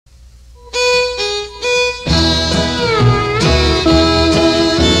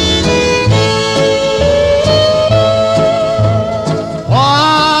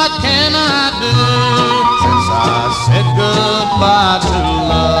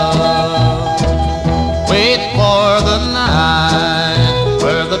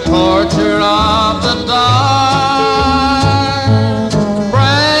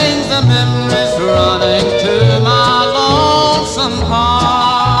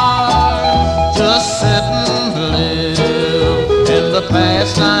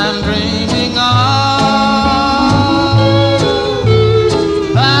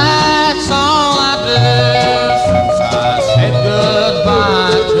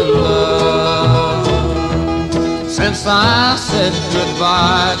Since I said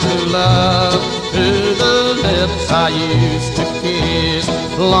goodbye to love, to the lips I used to kiss,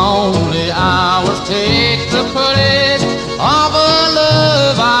 lonely hours take the place of a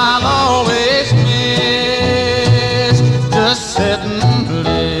love I'll always miss. Just sit and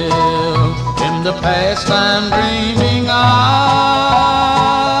live in the past I'm dreaming of.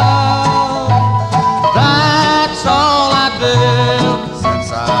 That's all I did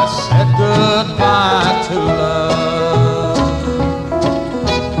since I said goodbye to love.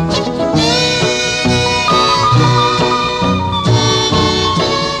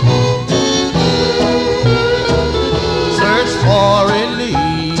 For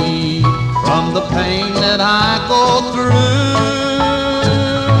relief from the pain that I go through,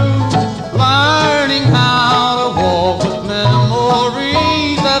 learning how to walk with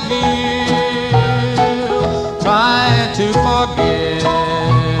memories of you, trying to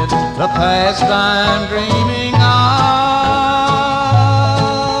forget the past I'm dreaming of.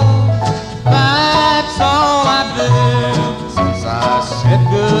 That's all I did since I said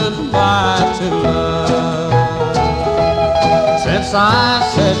goodbye to love. Since I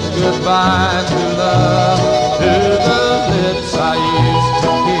said goodbye to love, to the